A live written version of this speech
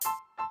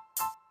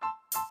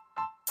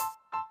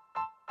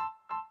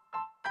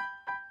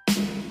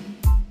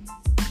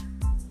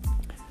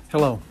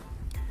Hello,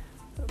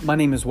 my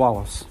name is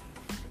Wallace,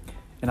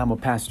 and I'm a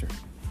pastor.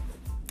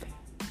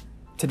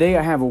 Today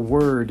I have a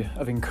word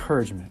of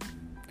encouragement,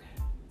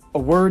 a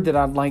word that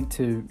I'd like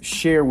to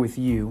share with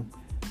you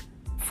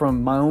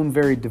from my own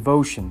very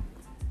devotion,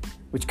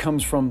 which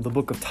comes from the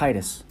book of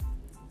Titus,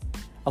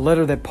 a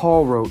letter that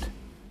Paul wrote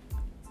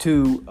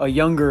to a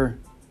younger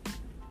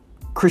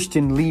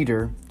Christian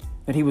leader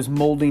that he was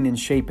molding and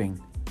shaping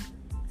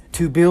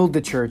to build the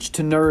church,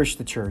 to nourish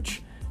the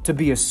church, to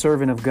be a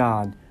servant of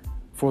God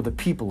for the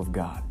people of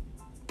God.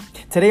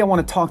 Today I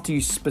want to talk to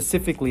you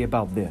specifically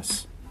about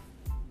this.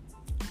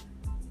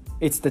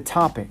 It's the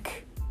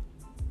topic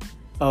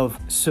of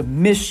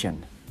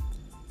submission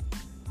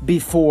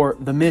before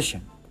the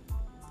mission.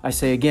 I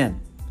say again,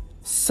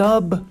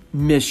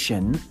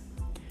 submission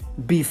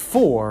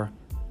before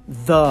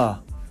the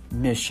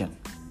mission.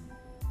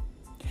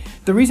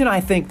 The reason I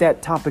think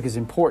that topic is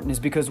important is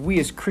because we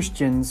as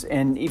Christians,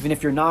 and even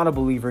if you're not a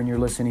believer and you're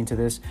listening to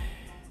this,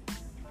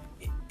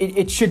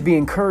 it should be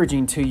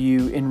encouraging to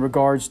you in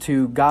regards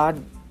to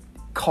God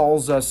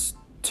calls us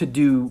to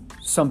do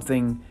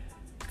something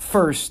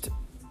first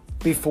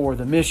before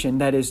the mission,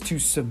 that is to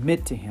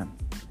submit to Him.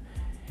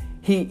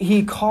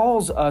 He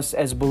calls us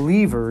as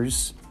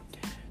believers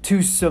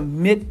to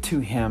submit to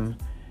Him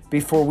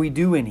before we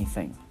do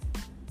anything.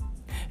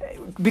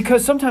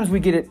 Because sometimes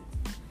we get it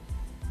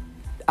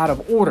out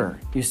of order,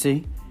 you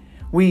see.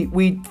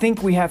 We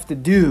think we have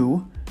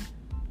to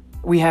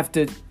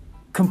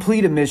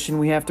complete a mission,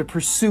 we have to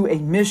pursue a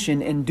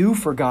mission and do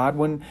for God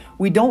when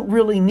we don't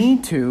really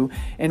need to,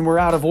 and we're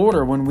out of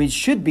order when we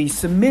should be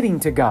submitting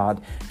to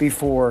God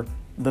before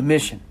the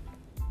mission.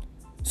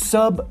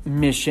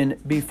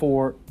 Submission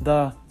before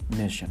the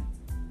mission.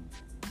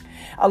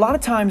 A lot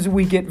of times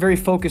we get very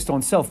focused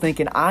on self,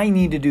 thinking I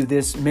need to do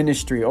this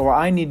ministry, or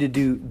I need to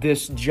do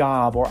this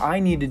job, or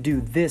I need to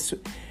do this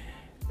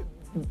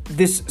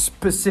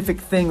specific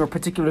thing or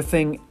particular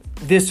thing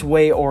this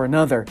way or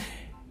another.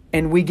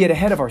 And we get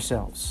ahead of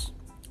ourselves.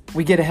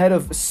 We get ahead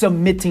of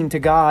submitting to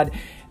God,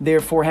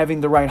 therefore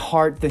having the right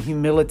heart, the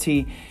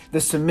humility,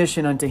 the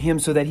submission unto Him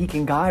so that He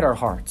can guide our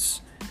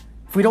hearts.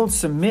 If we don't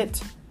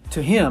submit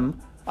to Him,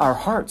 our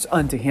hearts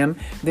unto Him,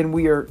 then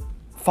we are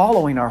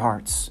following our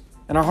hearts,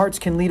 and our hearts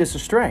can lead us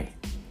astray.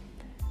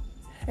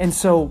 And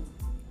so,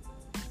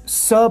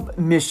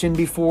 submission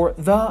before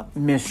the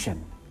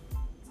mission.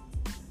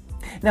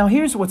 Now,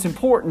 here's what's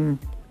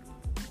important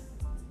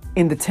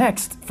in the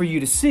text for you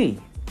to see.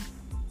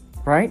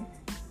 Right?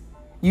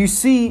 You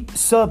see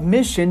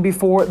submission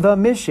before the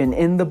mission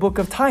in the book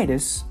of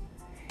Titus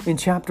in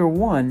chapter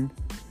 1,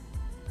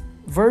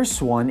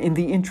 verse 1 in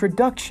the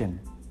introduction.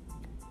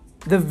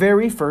 The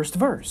very first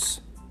verse.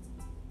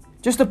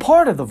 Just a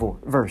part of the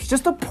verse,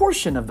 just a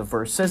portion of the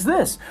verse says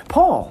this.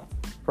 Paul,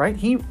 right?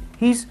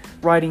 He's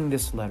writing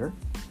this letter,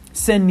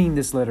 sending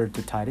this letter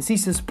to Titus. He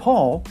says,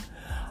 Paul,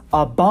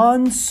 a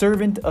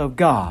bondservant of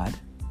God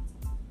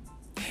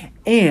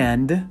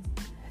and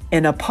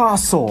an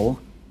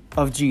apostle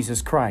of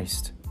Jesus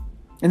Christ.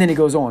 And then he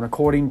goes on,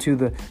 according to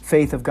the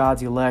faith of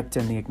God's elect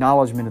and the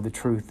acknowledgement of the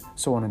truth,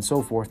 so on and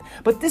so forth.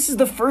 But this is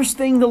the first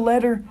thing the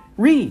letter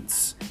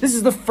reads. This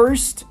is the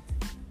first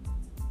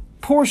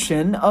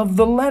portion of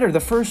the letter, the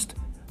first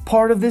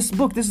part of this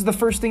book. This is the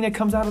first thing that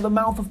comes out of the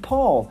mouth of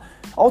Paul,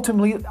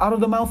 ultimately out of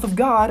the mouth of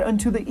God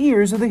unto the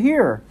ears of the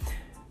hearer.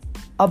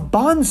 A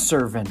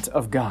bondservant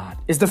of God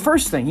is the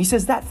first thing. He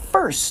says that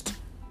first.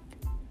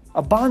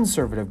 A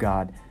bondservant of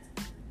God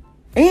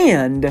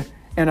and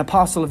an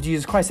apostle of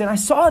Jesus Christ. And I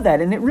saw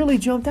that and it really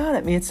jumped out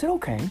at me. It said,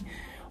 okay,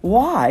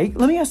 why?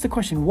 Let me ask the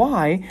question,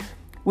 why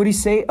would he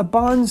say a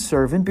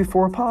bondservant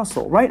before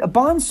apostle, right? A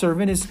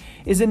bondservant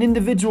is an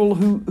individual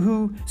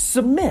who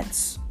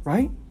submits,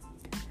 right?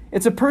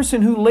 It's a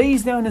person who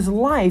lays down his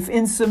life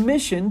in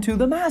submission to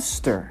the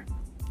master.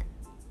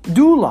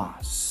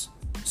 Doulos,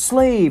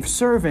 slave,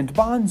 servant,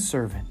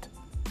 bondservant.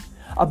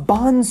 A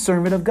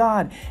bondservant of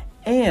God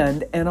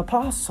and an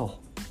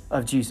apostle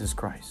of Jesus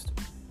Christ.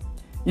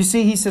 You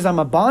see, he says, I'm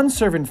a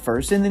bondservant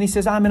first, and then he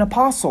says, I'm an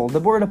apostle. The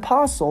word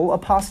apostle,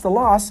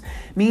 apostolos,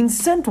 means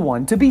sent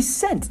one, to be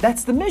sent.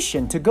 That's the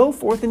mission, to go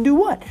forth and do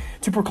what?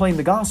 To proclaim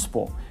the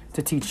gospel,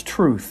 to teach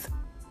truth.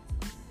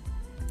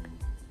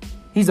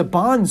 He's a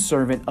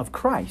bondservant of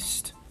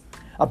Christ,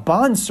 a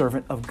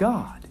bondservant of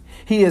God.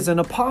 He is an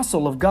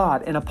apostle of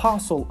God, an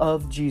apostle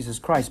of Jesus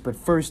Christ. But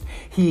first,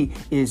 he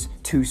is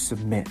to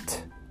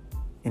submit.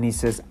 And he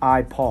says,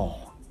 I, Paul,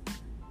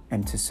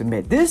 and to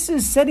submit. This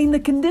is setting the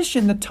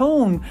condition, the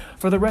tone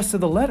for the rest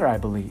of the letter, I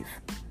believe.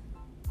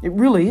 It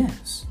really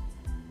is.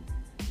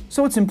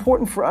 So it's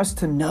important for us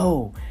to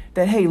know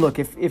that, hey, look,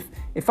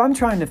 if I'm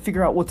trying to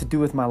figure out what to do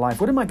with my life,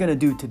 what am I going to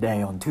do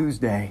today on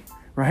Tuesday,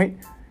 right?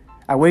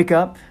 I wake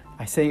up,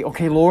 I say,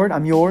 okay, Lord,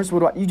 I'm yours.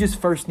 You just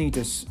first need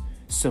to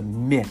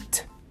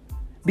submit.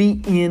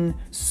 Be in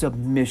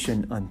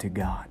submission unto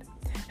God.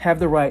 Have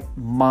the right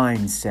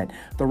mindset,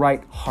 the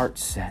right heart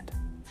set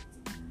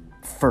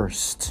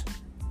first.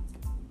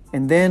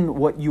 And then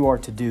what you are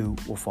to do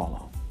will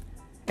follow.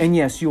 And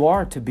yes, you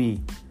are to be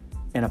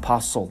an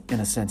apostle in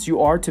a sense.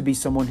 You are to be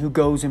someone who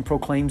goes and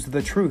proclaims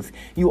the truth.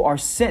 You are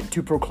sent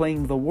to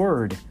proclaim the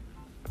word.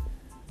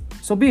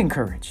 So be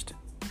encouraged.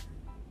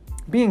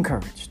 Be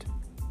encouraged.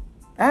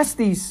 Ask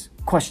these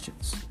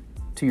questions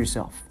to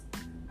yourself.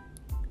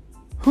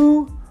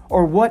 Who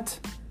or what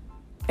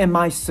am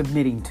I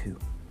submitting to?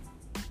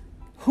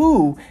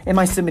 Who am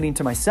I submitting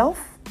to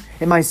myself?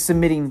 Am I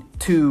submitting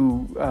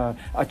to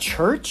a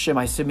church? Am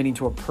I submitting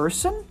to a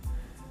person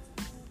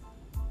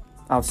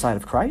outside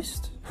of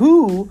Christ?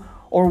 Who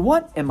or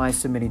what am I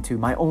submitting to?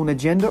 My own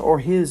agenda or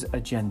his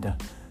agenda?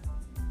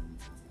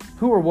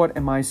 Who or what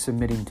am I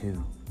submitting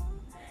to?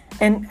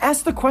 And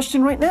ask the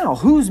question right now,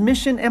 whose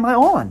mission am I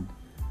on?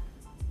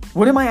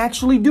 What am I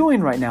actually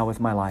doing right now with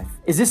my life?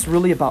 Is this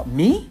really about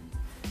me?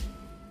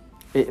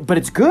 But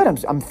it's good.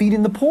 I'm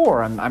feeding the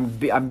poor.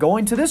 I'm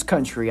going to this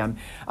country. I'm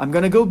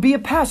going to go be a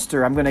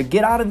pastor. I'm going to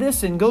get out of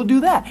this and go do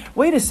that.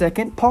 Wait a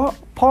second.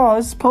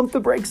 Pause. Pump the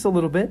brakes a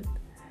little bit.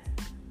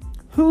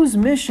 Whose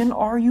mission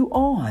are you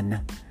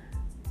on?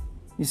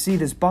 You see,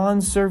 this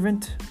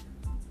bondservant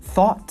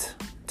thought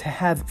to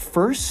have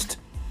first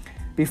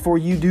before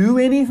you do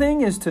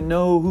anything is to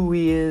know who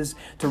he is,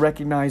 to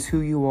recognize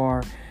who you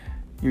are,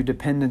 your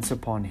dependence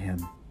upon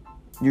him,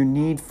 your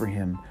need for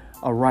him,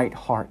 a right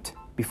heart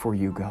before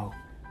you go.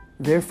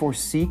 Therefore,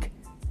 seek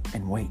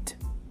and wait.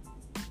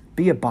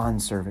 Be a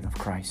bondservant of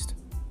Christ.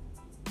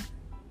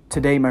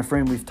 Today, my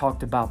friend, we've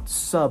talked about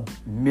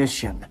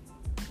submission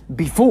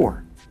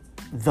before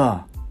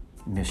the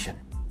mission.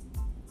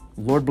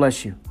 Lord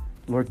bless you.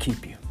 Lord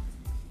keep you.